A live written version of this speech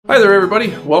Hi there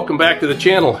everybody, welcome back to the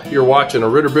channel. You're watching A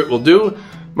Ritter Bit Will Do.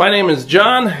 My name is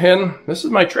John and this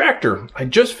is my tractor. I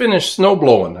just finished snow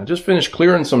blowing. I just finished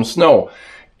clearing some snow.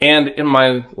 And in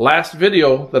my last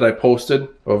video that I posted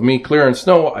of me clearing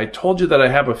snow, I told you that I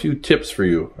have a few tips for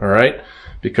you, alright?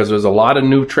 Because there's a lot of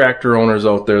new tractor owners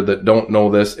out there that don't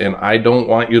know this, and I don't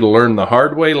want you to learn the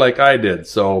hard way like I did.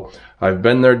 So I've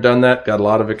been there, done that, got a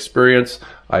lot of experience.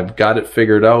 I've got it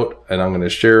figured out, and I'm going to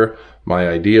share my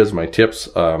ideas, my tips,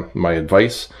 my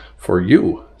advice for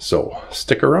you. So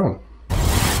stick around.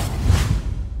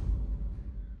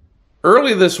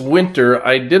 Early this winter,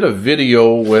 I did a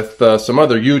video with some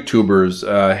other YouTubers.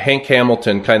 Hank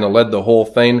Hamilton kind of led the whole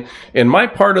thing. And my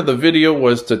part of the video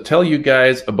was to tell you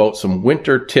guys about some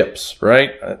winter tips,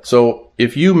 right? So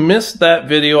if you missed that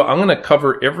video, I'm going to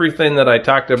cover everything that I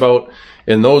talked about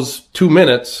in those 2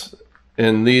 minutes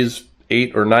in these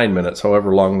 8 or 9 minutes,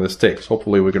 however long this takes.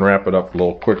 Hopefully we can wrap it up a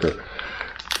little quicker.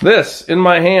 This in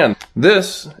my hand,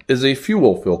 this is a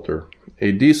fuel filter.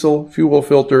 A diesel fuel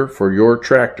filter for your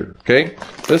tractor, okay?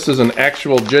 This is an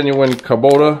actual genuine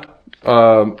Kubota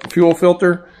fuel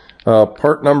filter.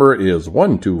 Part number is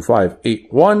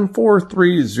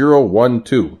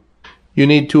 12581430012. You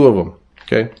need 2 of them,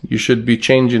 okay? You should be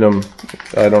changing them,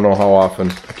 I don't know how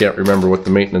often. I can't remember what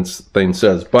the maintenance thing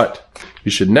says, but you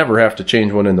should never have to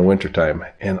change one in the wintertime.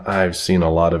 And I've seen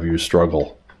a lot of you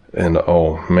struggle. And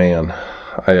oh man,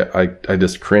 I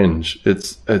just cringe.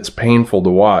 It's painful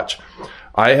to watch.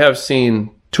 I have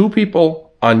seen 2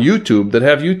 people on YouTube that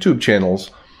have YouTube channels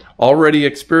already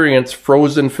experience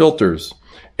frozen filters.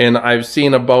 And I've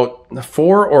seen about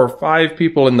 4 or 5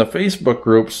 people in the Facebook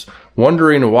groups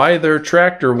wondering why their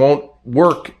tractor won't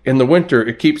work in the winter.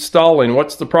 It keeps stalling.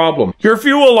 What's the problem? Your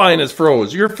fuel line is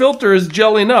froze. Your filter is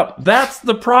gelling up. That's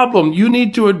the problem. You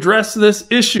need to address this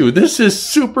issue. This is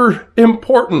super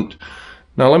important.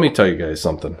 Now let me tell you guys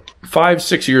something.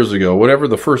 5-6 years ago, whatever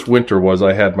the first winter was,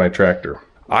 I had my tractor.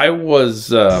 I was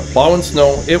plowing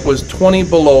snow. It was 20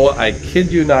 below, I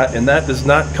kid you not, and that does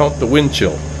not count the wind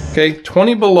chill. Okay,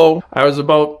 20 below. I was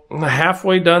about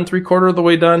halfway done, 3/4 of the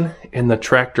way done, and the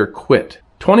tractor quit.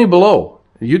 20 below.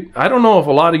 I don't know if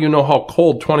a lot of you know how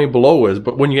cold 20 below is,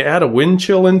 but when you add a wind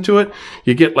chill into it,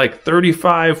 you get like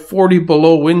 35, 40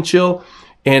 below wind chill,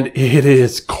 and it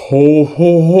is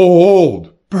cold.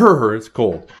 Brr, it's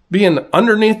cold. Being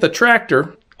underneath the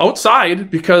tractor, outside,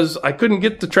 because I couldn't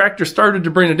get the tractor started to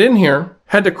bring it in here,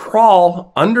 had to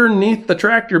crawl underneath the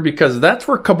tractor because that's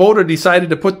where Kubota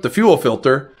decided to put the fuel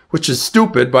filter, which is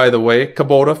stupid, by the way.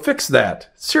 Kubota, fix that.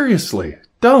 Seriously,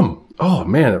 dumb. Oh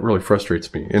man, it really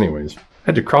frustrates me. Anyways, I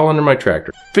had to crawl under my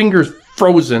tractor. Fingers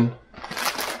frozen,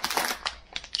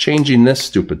 changing this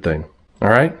stupid thing, all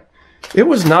right? It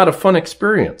was not a fun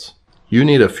experience. You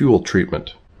need a fuel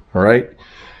treatment, all right?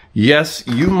 Yes,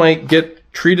 you might get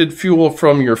treated fuel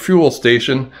from your fuel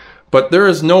station, but there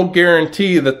is no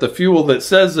guarantee that the fuel that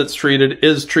says it's treated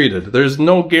is treated. There's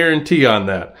no guarantee on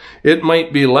that. It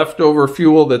might be leftover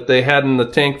fuel that they had in the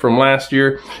tank from last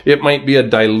year. It might be a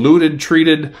diluted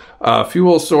treated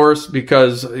fuel source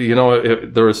because, you know,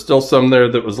 there was still some there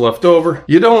that was left over.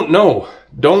 You don't know.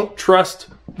 Don't trust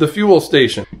the fuel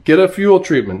station. Get a fuel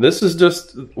treatment. This is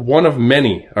just one of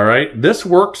many, all right? This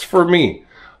works for me.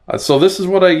 So this is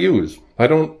what I use. I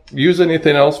don't use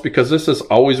anything else because this has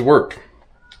always worked.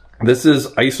 This is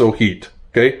ISO heat,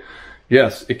 okay?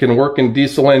 Yes, it can work in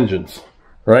diesel engines,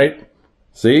 right?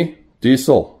 See?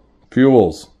 Diesel,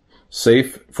 fuels,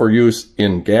 safe for use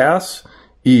in gas,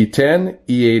 E10,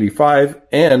 E85,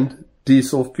 and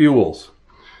diesel fuels.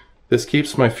 This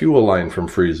keeps my fuel line from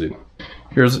freezing.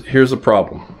 Here's a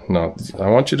problem. Now, I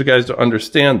want you guys to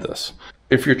understand this.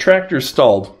 If your tractor's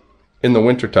stalled in the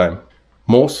wintertime,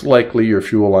 most likely your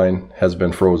fuel line has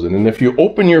been frozen. And if you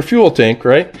open your fuel tank,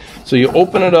 right? So you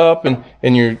open it up and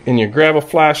you grab a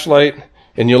flashlight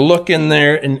and you look in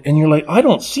there and you're like, I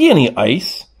don't see any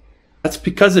ice. That's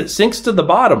because it sinks to the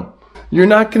bottom. You're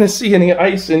not going to see any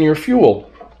ice in your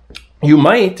fuel. You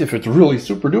might if it's really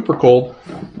super duper cold,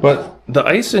 but the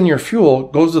ice in your fuel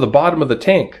goes to the bottom of the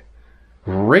tank,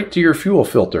 right to your fuel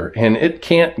filter, and it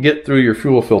can't get through your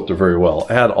fuel filter very well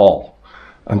at all.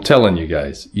 I'm telling you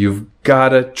guys, you've got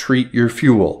to treat your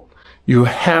fuel. You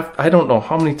have, I don't know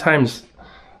how many times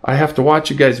I have to watch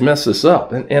you guys mess this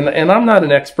up. And I'm not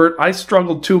an expert. I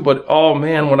struggled too, but oh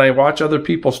man, when I watch other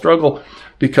people struggle,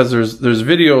 because there's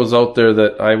videos out there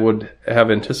that I would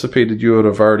have anticipated you would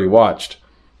have already watched.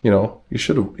 You know, you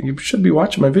should be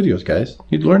watching my videos, guys.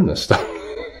 You'd learn this stuff.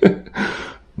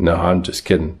 No, I'm just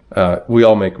kidding. We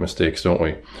all make mistakes, don't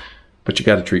we? But you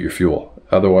got to treat your fuel.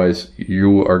 Otherwise,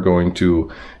 you are going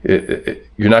to,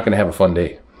 you're not going to have a fun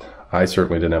day. I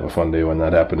certainly didn't have a fun day when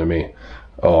that happened to me.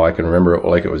 Oh, I can remember it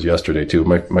like it was yesterday too.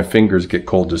 My fingers get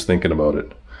cold just thinking about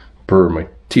it. Brr, my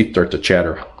teeth start to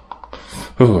chatter.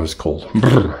 Oh, it was cold.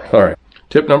 Brr. All right.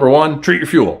 Tip number 1, treat your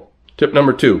fuel. Tip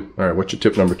number 2. All right, what should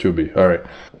tip number 2 be? All right.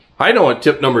 I know what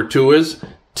tip number 2 is.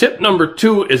 Tip number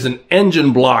 2 is an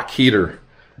engine block heater.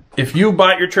 If you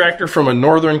bought your tractor from a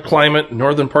northern climate,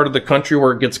 northern part of the country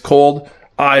where it gets cold,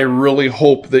 I really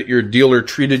hope that your dealer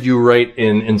treated you right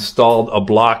and installed a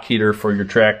block heater for your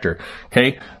tractor.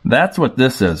 Okay, that's what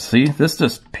this is. See, this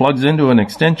just plugs into an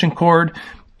extension cord,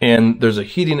 and there's a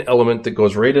heating element that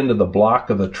goes right into the block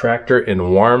of the tractor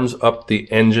and warms up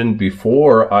the engine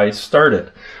before I start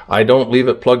it. I don't leave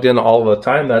it plugged in all the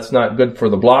time. That's not good for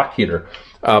the block heater.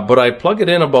 But I plug it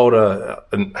in about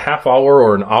a half hour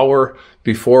or an hour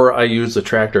before I use the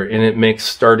tractor, and it makes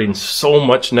starting so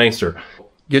much nicer.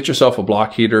 Get yourself a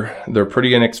block heater. They're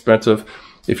pretty inexpensive.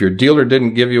 If your dealer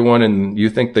didn't give you one and you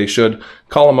think they should,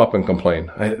 call them up and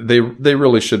complain. They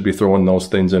really should be throwing those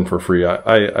things in for free.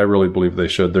 I really believe they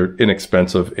should. They're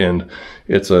inexpensive, and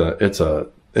it's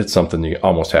something you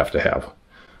almost have to have.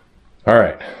 All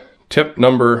right. Tip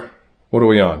number, what are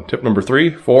we on? Tip number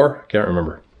 3, 4? Can't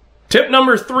remember. Tip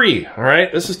number 3, all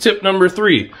right? This is tip number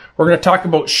 3. We're going to talk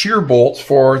about shear bolts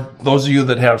for those of you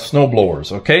that have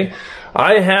snowblowers, okay?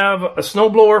 I have a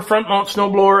snowblower, front mount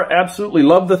snowblower, absolutely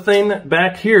love the thing.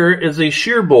 Back here is a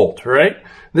shear bolt, right?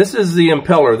 This is the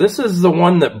impeller. This is the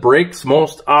one that breaks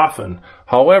most often.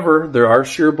 However, there are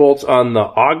shear bolts on the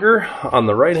auger, on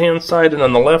the right-hand side and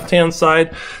on the left-hand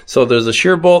side. So there's a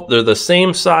shear bolt, they're the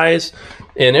same size,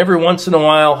 and every once in a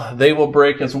while they will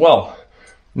break as well.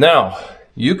 Now,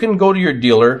 you can go to your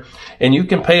dealer and you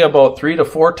can pay about 3 to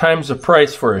 4 times the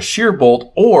price for a shear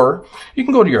bolt, or you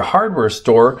can go to your hardware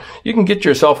store. You can get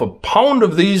yourself a pound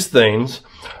of these things,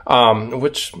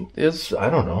 which is, I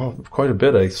don't know, quite a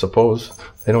bit, I suppose.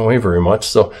 They don't weigh very much.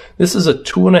 So this is a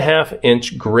 2.5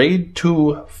 inch grade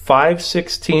 2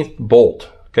 5/16 bolt.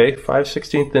 Okay,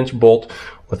 5/16 inch bolt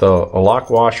with a lock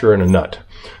washer and a nut.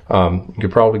 You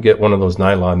could probably get one of those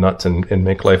nylon nuts and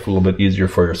make life a little bit easier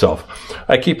for yourself.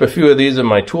 I keep a few of these in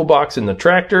my toolbox in the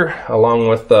tractor, along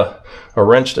with a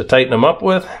wrench to tighten them up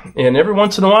with, and every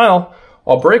once in a while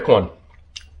I'll break one.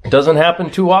 It doesn't happen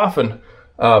too often,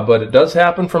 but it does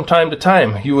happen from time to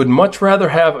time. You would much rather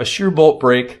have a shear bolt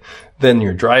break than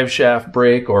your drive shaft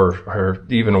break, or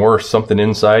even worse, something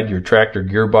inside your tractor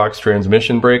gearbox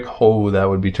transmission break. Oh, that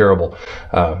would be terrible.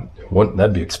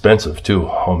 That'd be expensive too.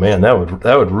 Oh man, that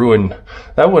wouldn't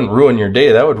ruin your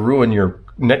day. That would ruin your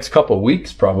next couple of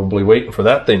weeks probably waiting for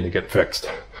that thing to get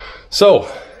fixed. So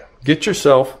get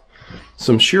yourself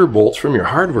some shear bolts from your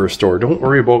hardware store. Don't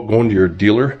worry about going to your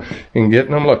dealer and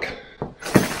getting them. Look,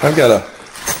 I got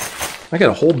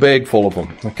a whole bag full of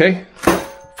them. Okay,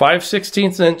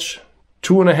 5/16 inch,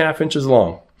 2.5 inches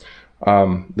long.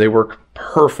 They work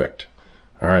perfect.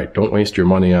 All right, don't waste your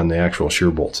money on the actual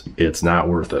shear bolts. It's not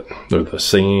worth it. They're the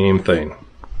same thing.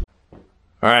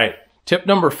 All right, tip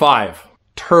number 5,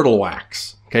 turtle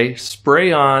wax. Okay,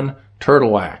 spray on turtle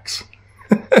wax.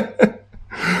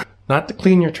 Not to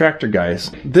clean your tractor,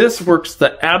 guys. This works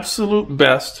the absolute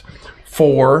best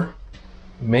for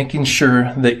making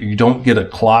sure that you don't get a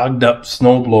clogged up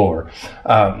snowblower,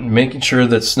 making sure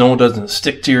that snow doesn't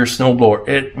stick to your snowblower.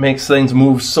 It makes things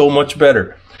move so much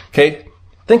better. Okay,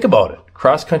 think about it.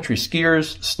 Cross-country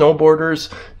skiers, snowboarders,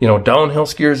 downhill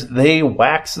skiers, they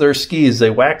wax their skis,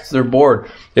 they wax their board.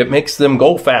 It makes them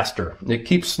go faster. It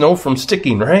keeps snow from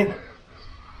sticking, right?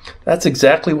 That's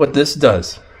exactly what this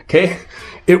does, okay?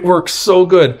 It works so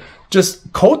good.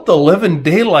 Just coat the living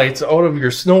daylights out of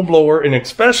your snowblower, and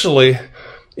especially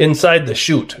inside the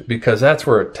chute, because that's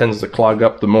where it tends to clog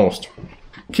up the most.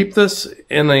 Keep this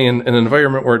in an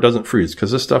environment where it doesn't freeze,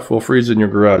 because this stuff will freeze in your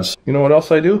garage. You know what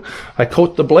else I do? I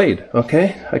coat the blade,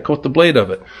 okay? I coat the blade of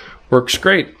it. Works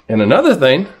great. And another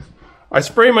thing, I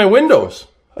spray my windows.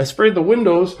 I spray the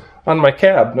windows on my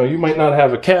cab. Now, you might not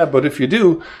have a cab, but if you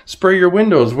do, spray your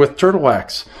windows with turtle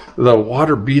wax. The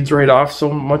water beads right off so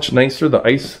much nicer. The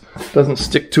ice doesn't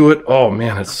stick to it. Oh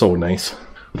man, it's so nice.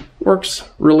 Works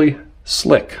really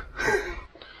slick.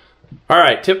 All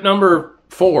right, tip number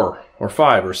 4 or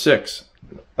 5 or 6.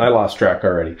 I lost track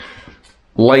already.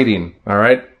 Lighting, all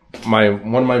right?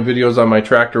 One of my videos on my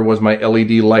tractor was my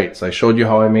LED lights. I showed you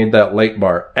how I made that light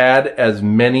bar. Add as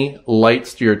many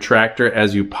lights to your tractor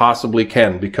as you possibly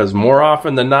can, because more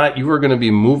often than not, you are going to be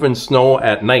moving snow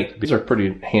at night. These are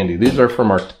pretty handy. These are from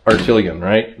Artillian,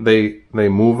 right? They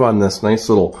move on this nice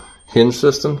little hinge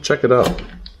system. Check it out.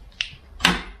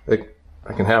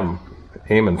 I can have them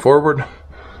aiming forward.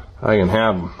 I can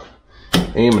have them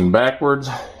aiming backwards,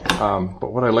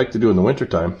 but what I like to do in the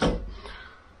wintertime,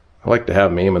 I like to have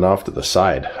them aiming off to the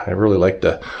side. I really like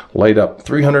to light up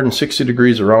 360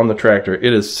 degrees around the tractor.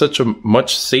 It is such a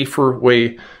much safer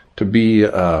way to be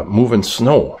moving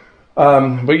snow.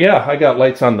 But yeah, I got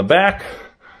lights on the back.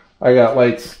 I got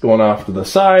lights going off to the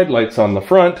side, lights on the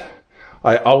front.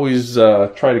 I always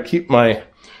try to keep my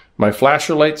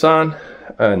flasher lights on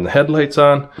and the headlights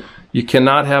on. You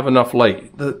cannot have enough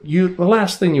light. The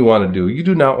last thing you want to do, you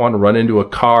do not want to run into a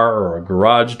car or a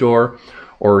garage door,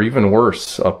 or even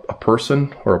worse, a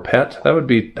person or a pet. That would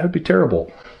be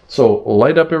terrible. So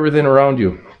light up everything around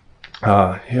you.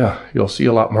 Yeah, you'll see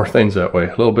a lot more things that way.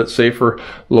 A little bit safer, a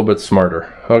little bit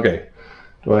smarter. Okay,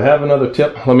 do I have another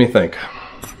tip? Let me think.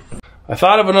 I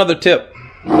thought of another tip.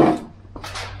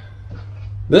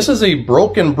 This is a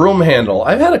broken broom handle.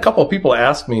 I've had a couple of people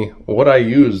ask me what I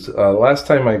used. Last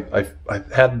time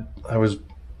I was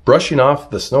brushing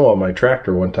off the snow on my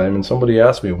tractor one time, and somebody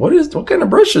asked me, what kind of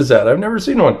brush is that? I've never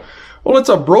seen one. Well, it's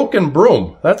a broken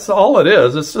broom. That's all it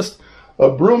is. It's just a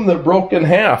broom that broke in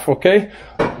half, okay?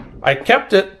 I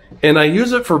kept it, and I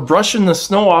use it for brushing the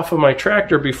snow off of my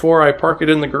tractor before I park it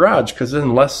in the garage, because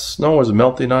then less snow is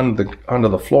melting onto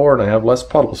the floor, and I have less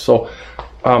puddles. So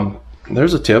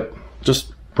there's a tip.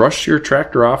 Just brush your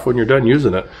tractor off when you're done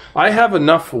using it. I have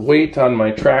enough weight on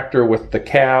my tractor with the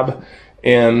cab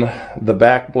and the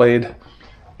back blade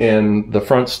and the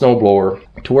front snowblower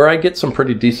to where I get some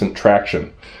pretty decent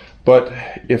traction. But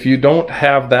if you don't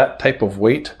have that type of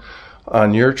weight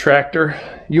on your tractor,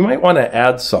 you might want to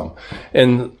add some.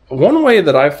 And one way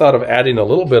that I've thought of adding a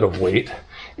little bit of weight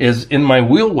is in my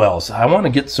wheel wells. I want to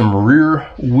get some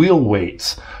rear wheel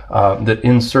weights that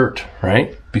insert,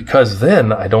 right? Because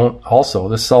then I don't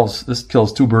this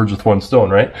kills two birds with one stone,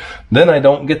 right? Then I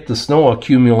don't get the snow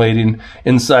accumulating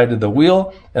inside of the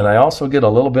wheel, and I also get a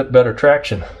little bit better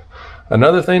traction.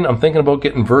 Another thing, I'm thinking about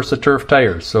getting VersaTurf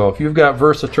tires. So if you've got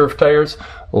VersaTurf tires,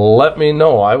 let me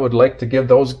know. I would like to give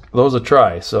those a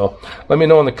try. So let me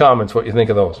know in the comments what you think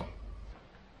of those.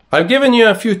 I've given you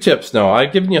a few tips now.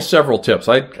 I've given you several tips.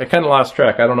 I kind of lost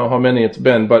track. I don't know how many it's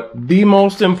been, but the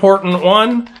most important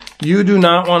one, you do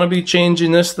not want to be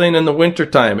changing this thing in the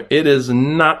wintertime. It is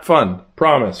not fun,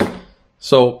 promise.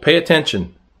 So pay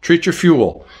attention. Treat your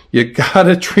fuel. You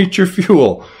gotta treat your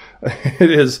fuel.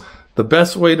 It is the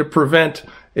best way to prevent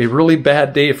a really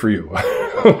bad day for you.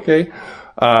 Okay?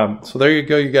 So there you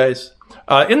go, you guys.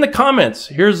 In the comments,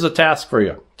 here's a task for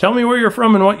you. Tell me where you're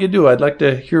from and what you do. I'd like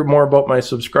to hear more about my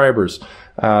subscribers.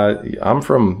 I'm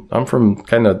from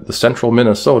kind of the central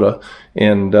Minnesota,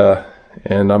 and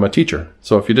I'm a teacher.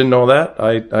 So if you didn't know that,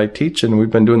 I teach, and we've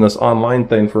been doing this online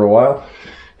thing for a while,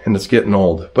 and it's getting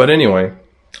old. But anyway,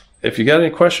 if you got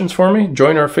any questions for me,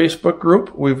 join our Facebook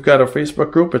group. We've got a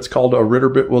Facebook group. It's called A Ritter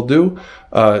Bit Will Do.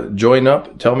 Join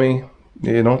up. Tell me,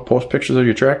 post pictures of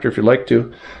your tractor if you'd like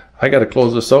to. I got to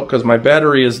close this out because my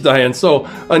battery is dying. So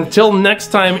until next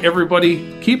time,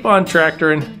 everybody, keep on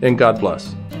tractoring, and God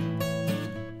bless.